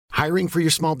Hiring for your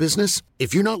small business?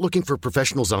 If you're not looking for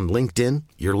professionals on LinkedIn,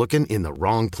 you're looking in the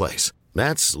wrong place.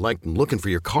 That's like looking for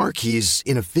your car keys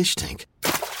in a fish tank.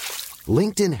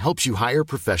 LinkedIn helps you hire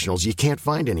professionals you can't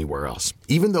find anywhere else,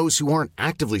 even those who aren't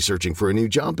actively searching for a new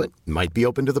job but might be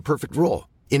open to the perfect role.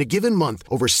 In a given month,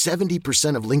 over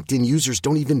 70% of LinkedIn users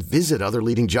don't even visit other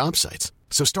leading job sites.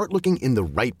 So start looking in the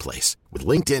right place. With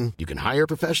LinkedIn, you can hire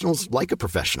professionals like a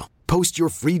professional. Post your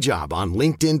free job on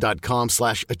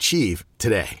linkedin.com/achieve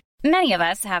today. Many of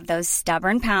us have those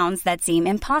stubborn pounds that seem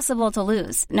impossible to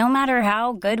lose, no matter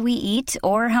how good we eat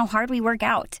or how hard we work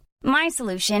out. My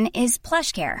solution is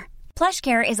PlushCare.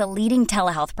 PlushCare is a leading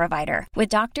telehealth provider with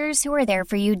doctors who are there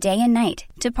for you day and night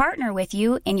to partner with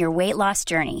you in your weight loss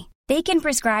journey. They can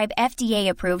prescribe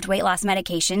FDA-approved weight loss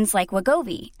medications like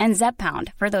Wegovy and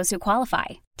Zepbound for those who qualify.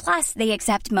 Plus, they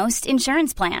accept most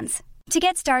insurance plans. To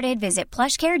get started, visit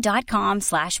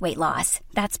plushcare.com/weightloss.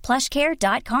 That's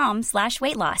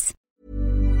plushcare.com/weightloss.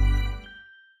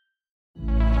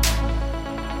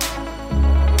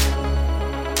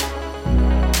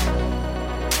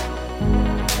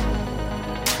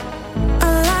 I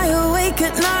lie awake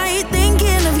at night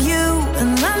thinking of you,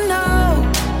 and I know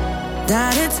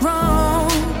that it's wrong.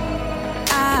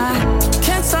 I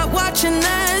can't stop watching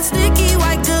that sticky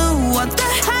white goo. What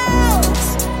the hell's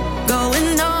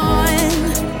going on?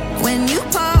 When you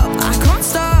pop, I can't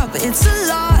stop. It's a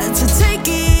lot to take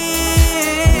in.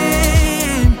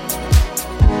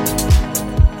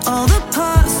 All the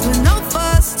past with no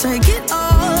fuss, take it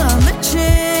all on the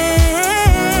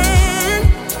chin.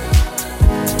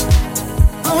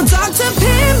 Oh, Dr.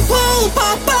 Pimple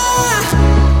Popper,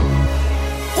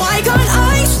 why can't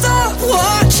I stop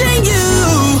watching you?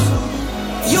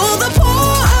 You're the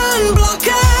porn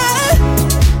blocker,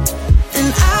 and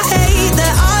I hate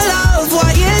that I love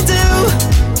what you do.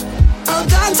 Oh,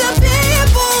 Dr.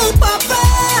 Pimple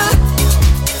Popper,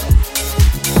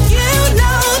 you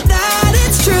know that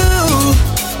it's true.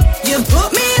 You put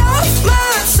me off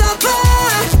my supper.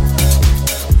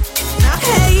 I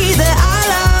hate that I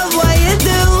love what you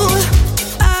do.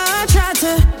 I tried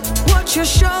to watch your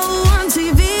show on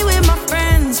TV with my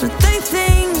friends, but they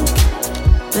think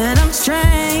that I'm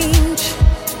strange.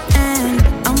 And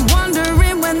I'm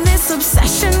wondering when this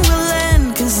obsession will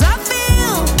end, 'cause I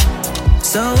feel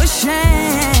so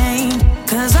ashamed.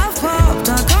 'Cause I've popped,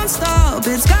 I can't stop,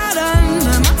 it's got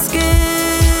under my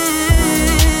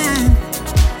skin.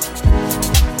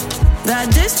 That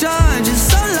discharge is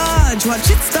so large, watch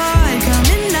it start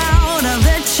coming out of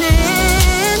the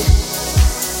chin.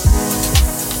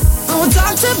 Oh,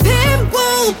 Dr.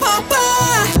 Pimple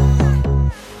Popper,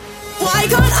 why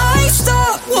can't I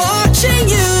stop watching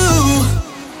you?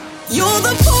 You're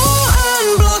the porn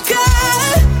blocker,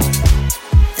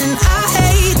 and I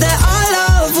hate that I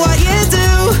love what you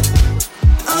do.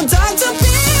 Oh, Dr.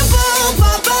 Pimple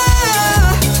Popper,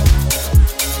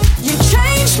 you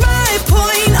changed my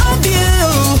point of view.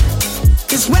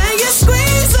 'Cause when you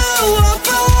squeeze a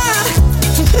whopper,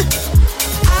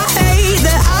 I hate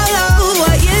that I love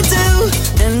what you do.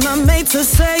 And my mates are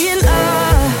saying,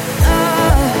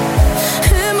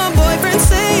 and my boyfriend's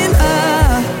saying,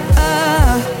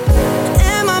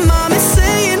 and my mom is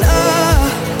saying,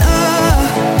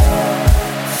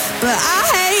 but I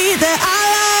hate that I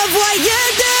love what you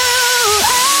do.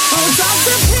 Oh,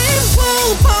 Dr. Pimple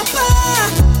Popper,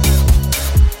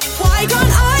 why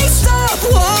can't I stop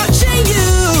watching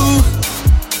you?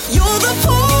 You're the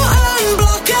porn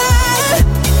blocker,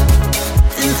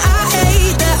 and I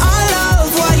hate that I love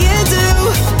what you do.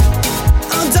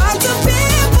 Oh, Dr.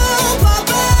 Pimple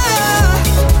Popper,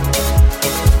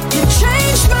 you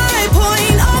changed my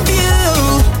point of view.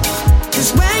 'Cause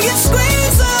when you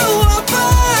squeeze a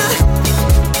whopper,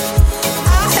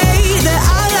 I hate that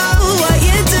I love what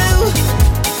you do.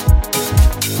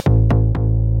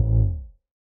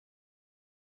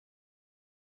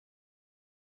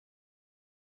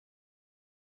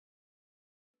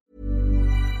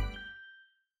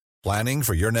 Planning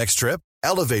for your next trip?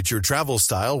 Elevate your travel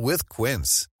style with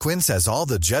Quince. Quince has all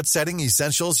the jet-setting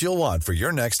essentials you'll want for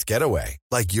your next getaway,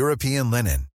 like European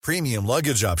linen, premium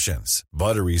luggage options,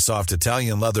 buttery soft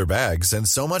Italian leather bags, and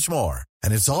so much more.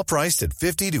 And it's all priced at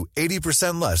 50 to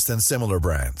 80% less than similar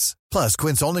brands. Plus,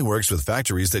 Quince only works with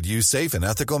factories that use safe and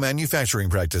ethical manufacturing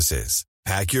practices.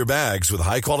 Pack your bags with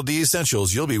high-quality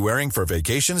essentials you'll be wearing for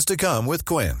vacations to come with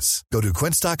Quince. Go to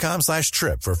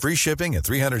quince.com/trip for free shipping and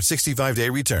 365-day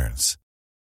returns.